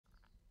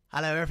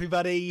Hello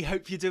everybody,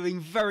 hope you're doing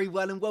very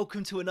well and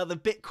welcome to another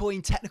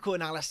Bitcoin technical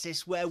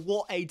analysis where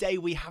what a day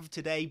we have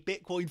today.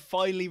 Bitcoin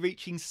finally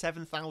reaching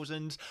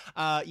 7,000.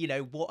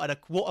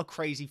 What a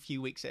crazy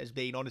few weeks it has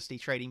been, honestly,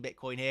 trading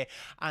Bitcoin here.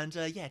 And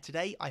yeah,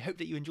 today I hope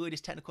that you enjoyed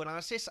this technical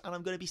analysis, and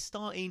I'm going to be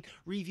starting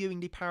reviewing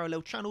the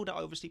parallel channel that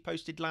I obviously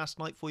posted last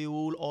night for you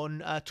all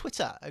on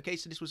Twitter. Okay,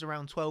 so this was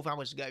around 12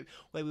 hours ago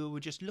where we were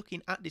just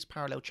looking at this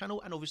parallel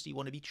channel, and obviously you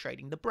want to be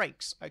trading the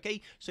breaks.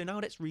 Okay, so now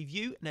let's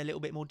review in a little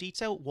bit more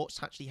detail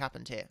what's actually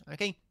happened here.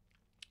 Okay,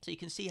 so you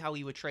can see how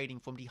we were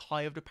trading from the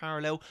high of the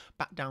parallel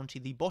back down to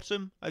the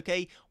bottom.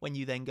 Okay, when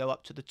you then go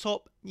up to the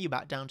top, you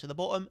back down to the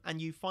bottom,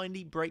 and you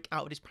finally break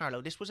out of this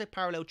parallel. This was a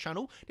parallel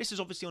channel. This is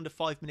obviously on the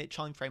 5-minute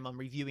time frame. I'm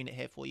reviewing it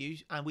here for you,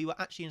 and we were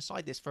actually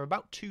inside this for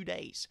about 2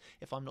 days,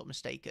 if I'm not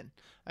mistaken.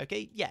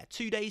 Okay, yeah,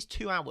 2 days,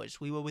 2 hours.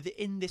 We were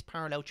within this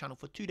parallel channel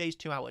for 2 days,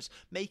 2 hours,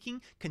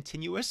 making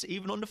continuous,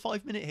 even on the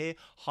 5-minute here,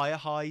 higher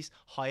highs,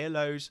 higher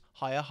lows,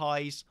 higher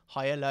highs,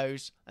 higher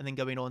lows, and then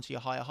going on to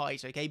your higher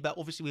highs. Okay, but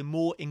obviously we're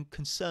more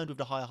concerned with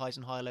the higher highs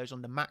and higher lows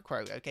on the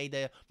macro. Okay,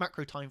 the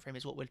macro time frame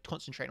is what we're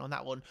concentrating on,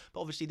 that one.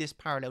 But obviously this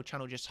parallel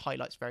channel just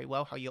highlights very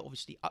well how you're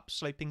obviously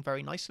upsloping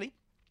very nicely.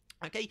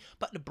 Okay,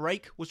 but the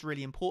break was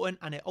really important,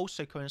 and it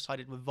also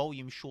coincided with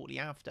volume shortly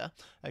after.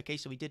 Okay,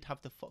 so we did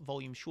have the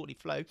volume shortly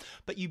flow,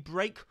 but you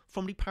break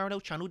from the parallel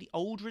channel, the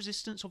old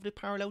resistance of the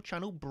parallel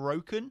channel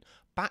broken,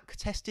 back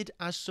tested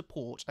as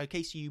support.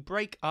 Okay, so you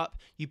break up,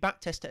 you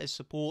back test it as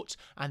support,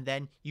 and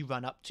then you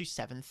run up to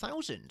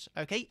 7,000.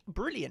 Okay,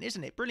 brilliant,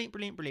 isn't it? Brilliant,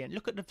 brilliant, brilliant.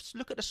 Look at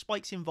the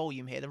spikes in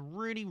volume here, the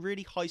really,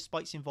 really high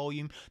spikes in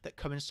volume that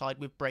coincide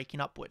with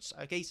breaking upwards.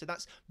 Okay, so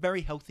that's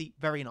very healthy,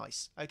 very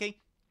nice. Okay.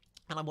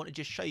 And I want to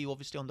just show you,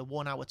 obviously, on the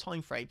 1 hour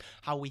time frame,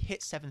 how we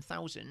hit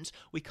 7,000.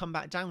 We come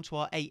back down to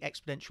our 8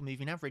 exponential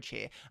moving average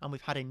here, and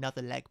we've had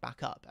another leg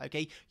back up.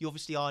 Okay, you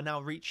obviously are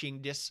now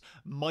reaching this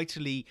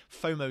mightily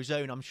FOMO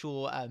zone. I'm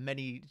sure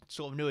many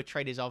sort of newer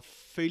traders are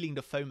feeling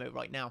the FOMO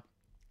right now.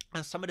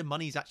 And some of the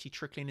money is actually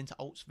trickling into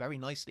alts very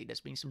nicely. There's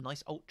been some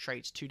nice alt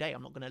trades today,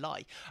 I'm not going to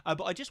lie.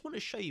 But I just want to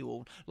show you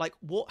all, like,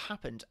 what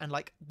happened and,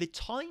 like, the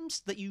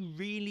times that you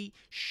really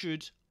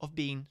should have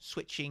been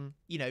switching,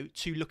 you know,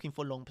 to looking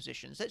for long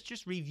positions. Let's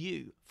just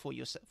review for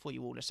you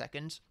all a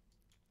second.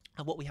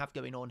 And what we have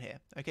going on here.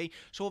 Okay,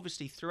 so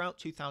obviously throughout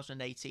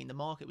 2018 the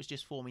market was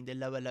just forming the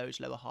lower lows,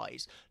 lower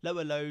highs,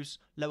 lower lows,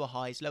 lower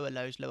highs, lower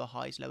lows, lower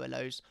highs, lower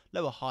lows,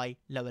 lower high,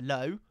 lower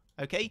low.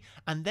 Okay,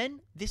 and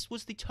then this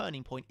was the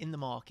turning point in the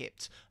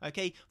market.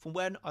 Okay, from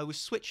when I was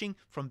switching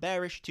from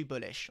bearish to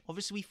bullish.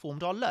 Obviously we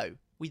formed our low,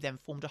 we then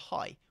formed a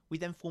high, we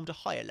then formed a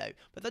higher low,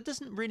 but that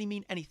doesn't really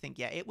mean anything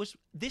yet. It was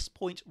this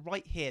point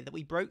right here that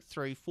we broke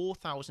through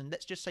 4,000,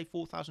 let's just say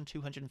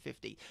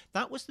 4,250.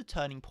 That was the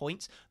turning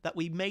point that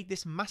we made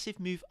this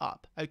massive move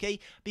up. Okay,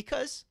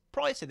 because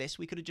prior to this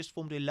we could have just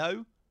formed a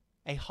low,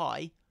 a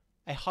high,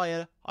 a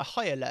higher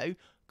low,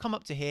 come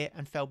up to here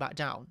and fell back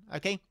down.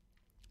 Okay,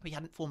 we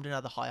hadn't formed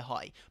another higher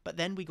high, but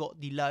then we got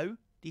the low,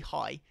 the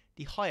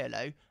higher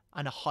low,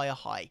 and a higher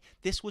high.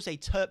 This was a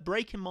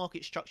break in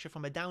market structure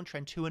from a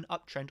downtrend to an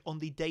uptrend on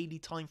the daily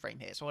time frame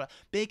here. So a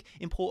big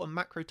important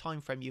macro time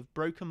frame, you've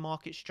broken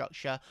market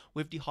structure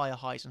with the higher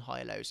highs and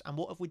higher lows. And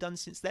what have we done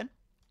since then?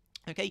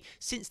 Okay,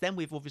 since then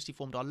we've obviously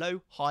formed our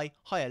low, high,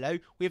 higher low.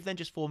 We have then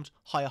just formed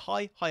higher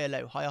high, higher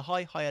low, higher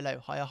high, higher low,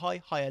 higher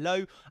high, higher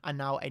low, and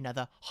now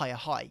another higher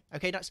high.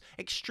 Okay, that's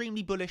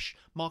extremely bullish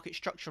market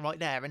structure right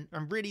there,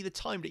 and really the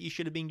time that you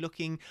should have been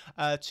looking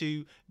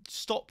to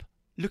stop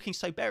looking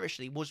so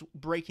bearishly was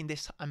breaking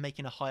this and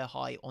making a higher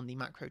high on the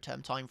macro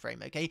term time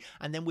frame. Okay,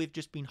 and then we've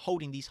just been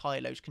holding these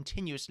higher lows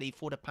continuously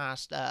for the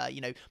past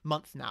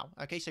month now.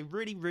 Okay, so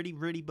really, really,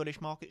 really bullish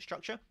market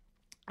structure.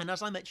 And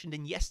as I mentioned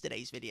in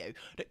yesterday's video,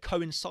 that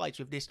coincides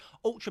with this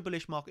ultra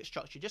bullish market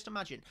structure. Just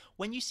imagine,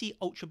 when you see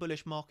ultra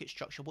bullish market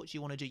structure, what do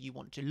you want to do? You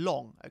want to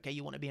long, okay?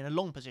 You want to be in a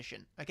long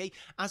position, okay?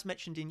 As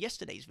mentioned in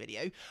yesterday's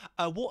video,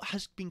 what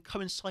has been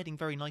coinciding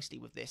very nicely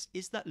with this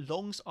is that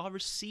longs are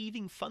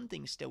receiving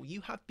funding still. You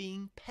have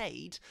been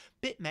paid,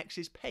 BitMEX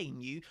is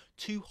paying you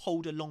to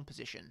hold a long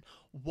position.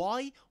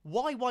 Why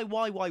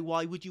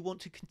would you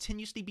want to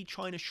continuously be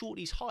trying to short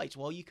these highs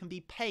while you can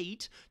be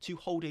paid to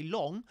hold a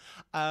long,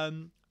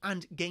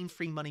 and gain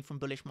free money from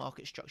bullish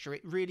market structure?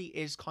 It really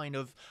is kind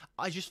of,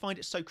 I just find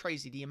it so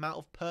crazy, the amount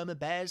of perma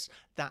bears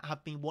that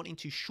have been wanting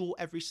to short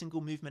every single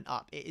movement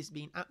up. It has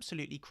been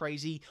absolutely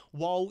crazy,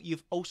 while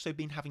you've also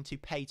been having to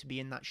pay to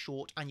be in that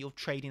short and you're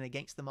trading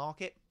against the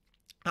market.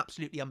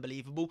 Absolutely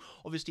unbelievable.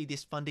 Obviously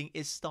this funding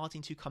is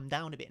starting to come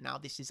down a bit now.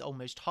 This is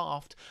almost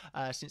halved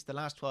since the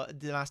last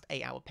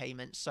 8-hour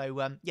payment.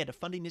 So yeah, the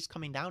funding is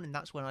coming down, and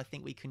that's when I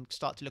think we can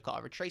start to look at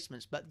our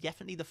retracements. But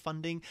definitely the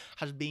funding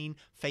has been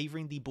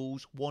favoring the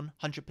bulls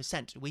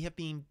 100%. We have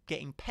been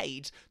getting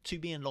paid to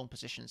be in long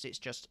positions. It's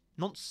just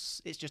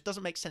it just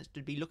doesn't make sense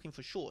to be looking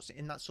for shorts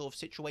in that sort of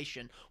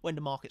situation when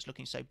the market's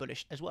looking so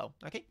bullish as well.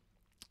 Okay,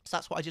 So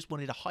that's what I just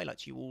wanted to highlight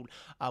to you all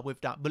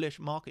with that bullish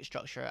market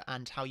structure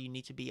and how you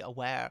need to be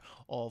aware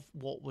of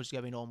what was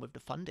going on with the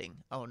funding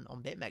on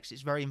BitMEX.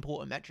 It's a very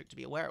important metric to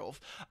be aware of.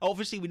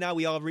 Obviously,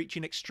 we are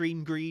reaching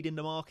extreme greed in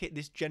the market.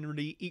 This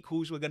generally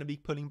equals we're going to be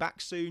pulling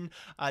back soon.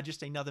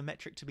 Just another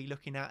metric to be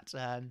looking at.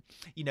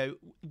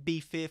 Be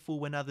fearful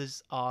when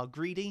others are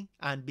greedy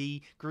and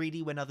be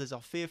greedy when others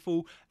are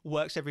fearful.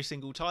 Works every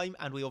single time,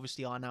 and we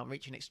obviously are now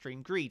reaching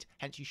extreme greed.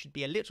 Hence, you should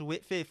be a little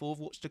bit fearful of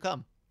what's to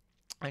come.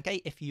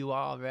 Okay, if you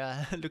are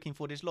looking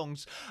for this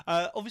longs.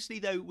 Obviously,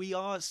 though, we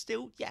are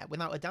still,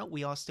 without a doubt,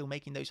 we are still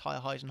making those higher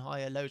highs and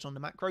higher lows on the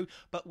macro,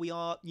 but we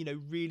are,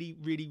 really,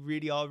 really,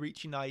 really are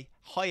reaching a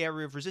high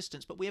area of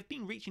resistance, but we have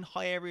been reaching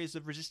high areas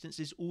of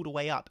resistances all the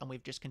way up, and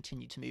we've just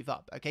continued to move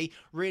up, okay?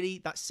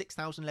 Really, that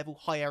 6,000 level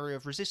high area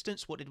of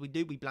resistance, what did we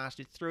do? We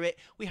blasted through it.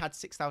 We had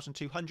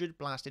 6,200,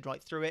 blasted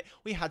right through it.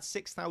 We had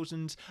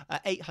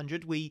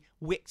 6,800, we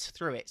wicked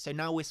through it. So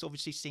now we're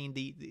obviously seeing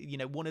the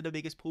one of the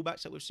biggest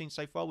pullbacks that we've seen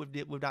so far with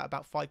that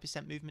about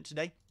 5% movement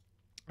today.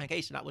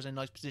 Okay, so that was a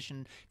nice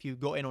position if you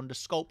got in on the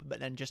scalp, but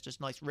then just as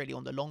nice really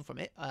on the long from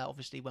it,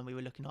 obviously when we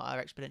were looking at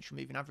our exponential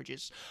moving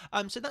averages.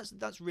 So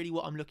that's really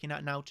what I'm looking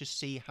at now to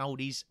see how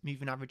these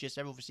moving averages,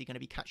 they're obviously going to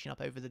be catching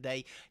up over the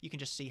day. You can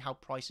just see how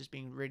price has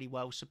been really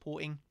well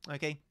supporting,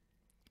 okay?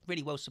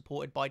 Really well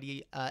supported by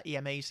the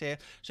EMAs here,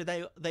 so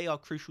they are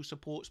crucial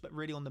supports. But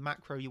really on the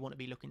macro, you want to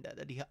be looking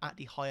at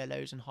the higher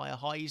lows and higher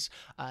highs.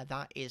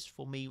 That is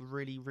for me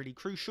really, really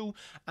crucial.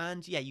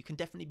 And yeah, you can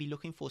definitely be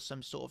looking for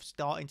some sort of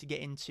starting to get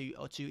into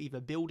or to either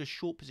build a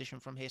short position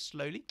from here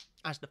slowly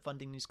as the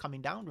funding is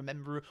coming down.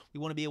 Remember, we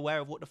want to be aware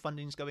of what the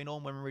funding is going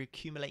on when we're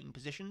accumulating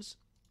positions.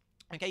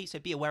 Okay, so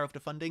be aware of the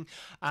funding,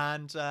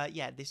 and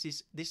this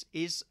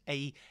is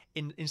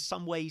in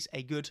some ways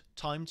a good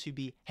time to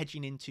be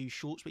hedging into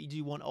shorts, but you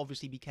do want to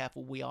obviously be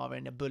careful. We are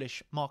in a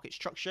bullish market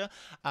structure,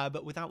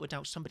 but without a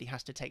doubt, somebody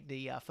has to take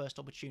the first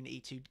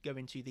opportunity to go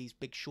into these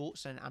big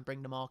shorts and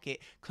bring the market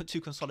to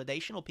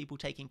consolidation or people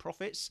taking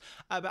profits.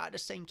 But at the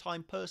same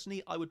time,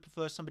 personally, I would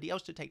prefer somebody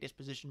else to take this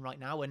position right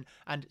now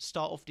and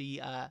start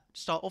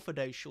off of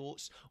those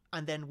shorts,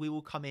 and then we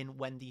will come in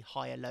when the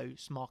higher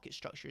lows market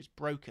structure is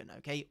broken.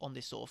 Okay, on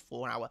this sort of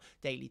 4-hour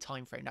daily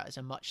time frame, that is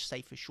a much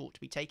safer short to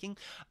be taking.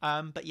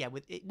 But yeah,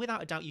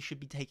 without a doubt, you should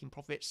be taking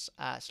profits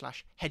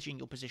slash hedging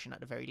your position at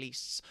the very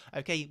least.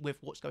 Okay, with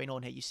what's going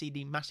on here, you see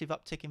the massive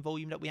uptick in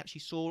volume that we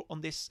actually saw on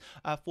this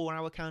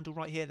 4-hour candle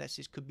right here.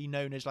 This could be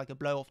known as like a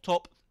blow off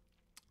top.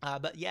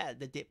 But yeah,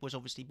 the dip was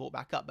obviously brought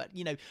back up. But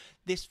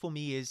this for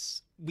me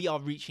is, we are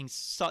reaching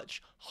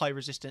such high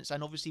resistance,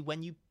 and obviously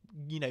when you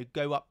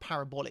go up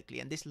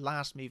parabolically, and this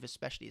last move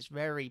especially is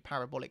very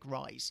parabolic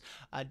rise,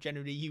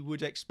 generally you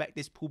would expect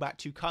this pullback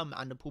to come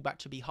and the pullback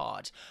to be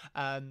hard.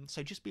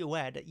 So just be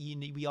aware that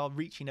we are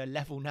reaching a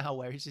level now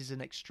where this is an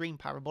extreme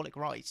parabolic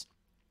rise.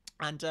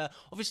 And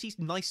obviously it's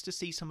nice to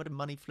see some of the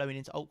money flowing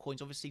into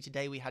altcoins. Obviously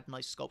today we had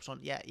nice scalps on,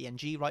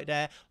 ENG right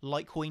there.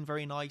 Litecoin,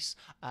 very nice.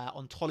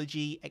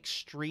 Ontology,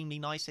 extremely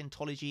nice.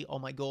 Ontology, oh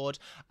my god.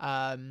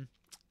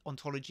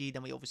 Ontology,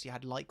 then we obviously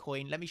had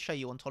Litecoin. Let me show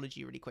you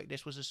Ontology really quick.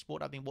 This was a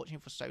sport I've been watching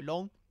for so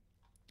long.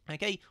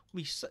 Okay,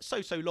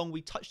 so long,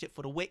 we touched it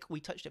for the wick, and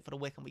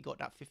we got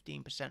that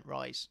 15%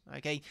 rise.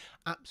 Okay,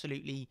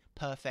 absolutely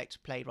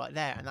perfect play right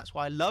there, and that's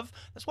why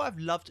I've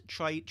loved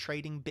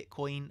trading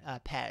Bitcoin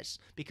pairs,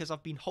 because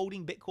I've been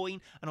holding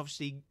Bitcoin, and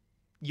obviously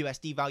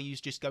USD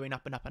values just going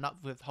up and up and up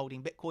with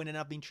holding Bitcoin, and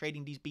I've been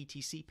trading these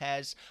BTC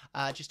pairs,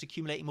 just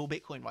accumulating more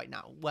Bitcoin right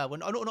now. Well,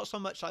 not so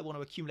much I want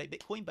to accumulate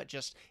Bitcoin, but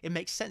just it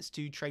makes sense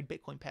to trade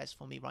Bitcoin pairs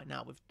for me right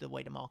now with the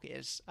way the market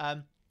is.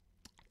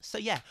 So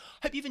yeah,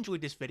 hope you've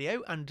enjoyed this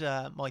video and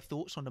my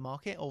thoughts on the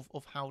market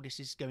of how this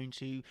is going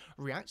to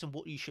react and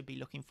what you should be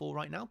looking for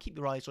right now. Keep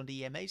your eyes on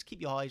the EMAs, keep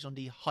your eyes on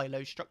the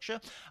high-low structure.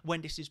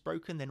 When this is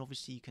broken, then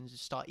obviously you can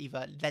start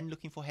either then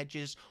looking for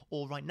hedges,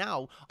 or right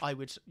now I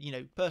would,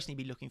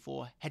 personally be looking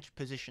for hedge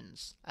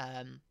positions,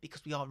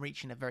 because we are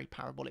reaching a very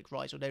parabolic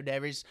rise, although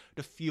there is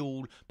the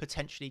fuel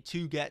potentially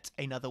to get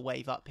another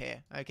wave up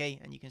here. Okay,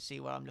 and you can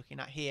see what I'm looking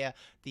at here.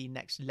 The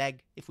next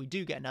leg, if we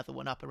do get another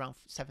one up around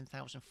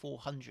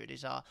 7,400,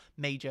 is our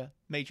major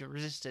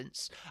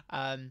resistance.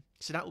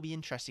 So that will be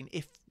interesting.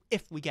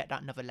 If we get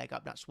that another leg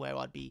up, that's where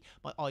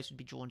my eyes would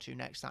be drawn to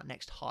next, that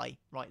next high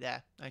right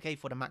there. Okay,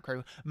 for the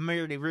macro,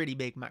 really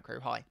big macro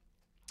high.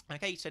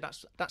 Okay, so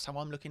that's how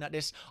I'm looking at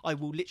this. I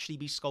will literally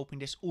be scalping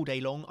this all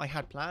day long. I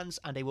had plans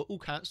and they were all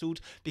cancelled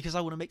because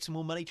I want to make some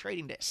more money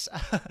trading this.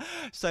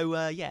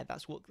 So yeah,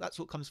 that's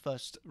what comes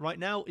first right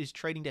now, is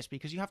trading this,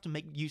 because you have to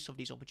make use of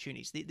these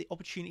opportunities. The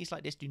opportunities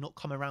like this do not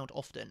come around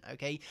often.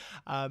 Okay,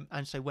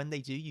 and so when they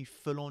do, you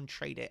full on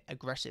trade it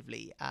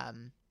aggressively.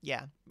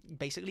 Yeah,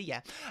 basically,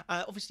 yeah.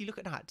 Obviously, look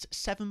at that,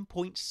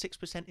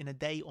 7.6% in a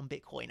day on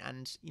Bitcoin,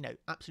 and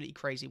absolutely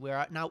crazy.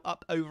 We're now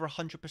up over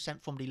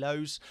 100% from the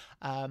lows.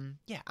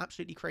 Yeah,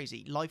 absolutely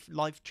crazy.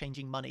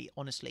 Life-changing money,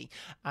 honestly.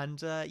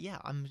 And yeah,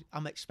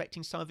 I'm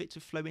expecting some of it to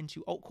flow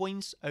into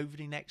altcoins over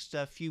the next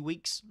few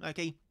weeks.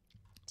 Okay,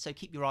 so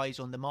keep your eyes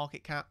on the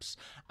market caps,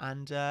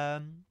 and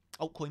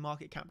altcoin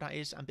market cap, that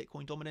is, and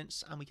Bitcoin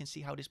dominance, and we can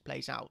see how this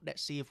plays out.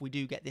 Let's see if we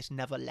do get this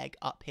another leg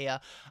up here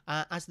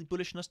as the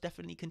bullishness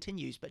definitely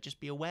continues. But just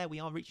be aware, we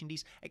are reaching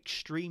these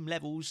extreme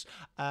levels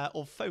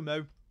of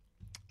FOMO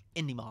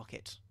in the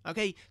market.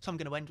 Okay, so I'm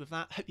going to end with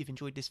that. Hope you've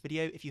enjoyed this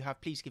video. If you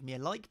have, please give me a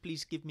like.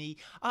 Please give me...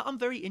 I'm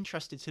very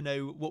interested to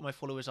know what my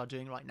followers are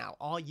doing right now.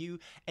 Are you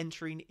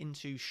entering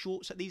into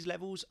shorts at these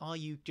levels? Are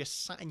you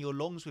just sat in your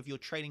longs with your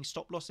trailing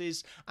stop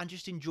losses and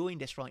just enjoying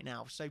this right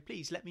now? So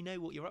please let me know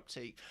what you're up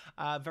to.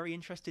 Very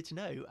interested to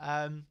know.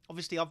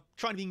 Obviously, I've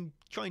trying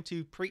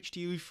to preach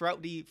to you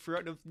throughout the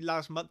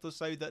last month or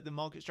so that the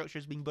market structure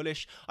has been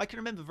bullish. I can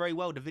remember very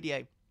well the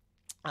video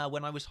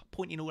when I was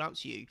pointing all out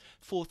to you,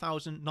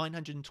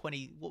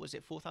 4,920, what was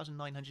it,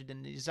 4,900,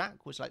 and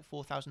Zach was like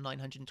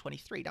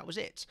 4,923, that was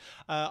it.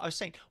 I was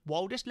saying,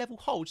 while this level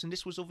holds, and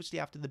this was obviously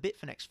after the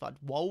Bitfinex FUD,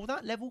 while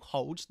that level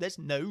holds, there's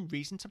no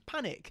reason to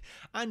panic.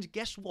 And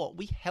guess what?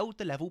 We held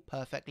the level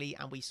perfectly,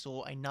 and we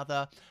saw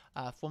another,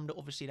 from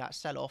obviously that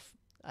sell-off,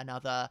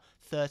 another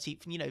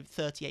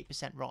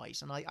 38%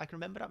 rise, and I can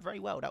remember that very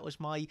well. That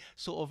was my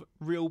sort of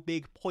real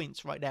big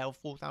points right there of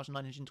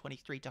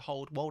 4,923 to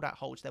hold. While that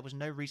holds, there was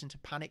no reason to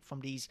panic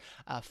from these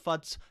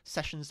FUDs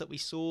sessions that we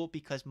saw,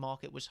 because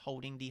market was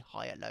holding the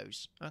higher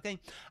lows. Okay,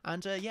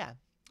 and yeah,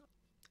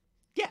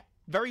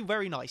 very,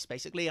 very nice,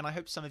 basically, and I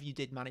hope some of you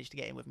did manage to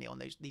get in with me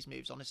on these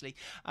moves, honestly.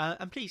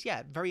 And please,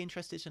 yeah, very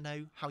interested to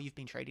know how you've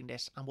been trading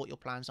this and what your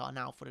plans are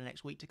now for the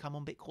next week to come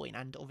on Bitcoin,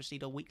 and obviously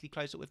the weekly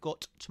close that we've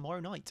got tomorrow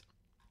night.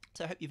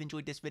 So I hope you've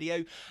enjoyed this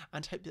video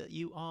and hope that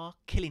you are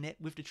killing it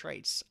with the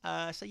trades.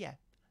 So yeah,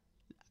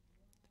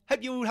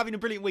 hope you're all having a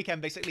brilliant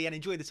weekend, basically, and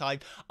enjoy the time.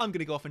 I'm going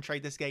to go off and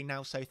trade this game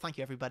now, so thank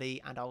you, everybody,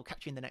 and I'll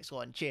catch you in the next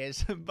one.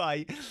 Cheers.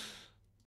 Bye.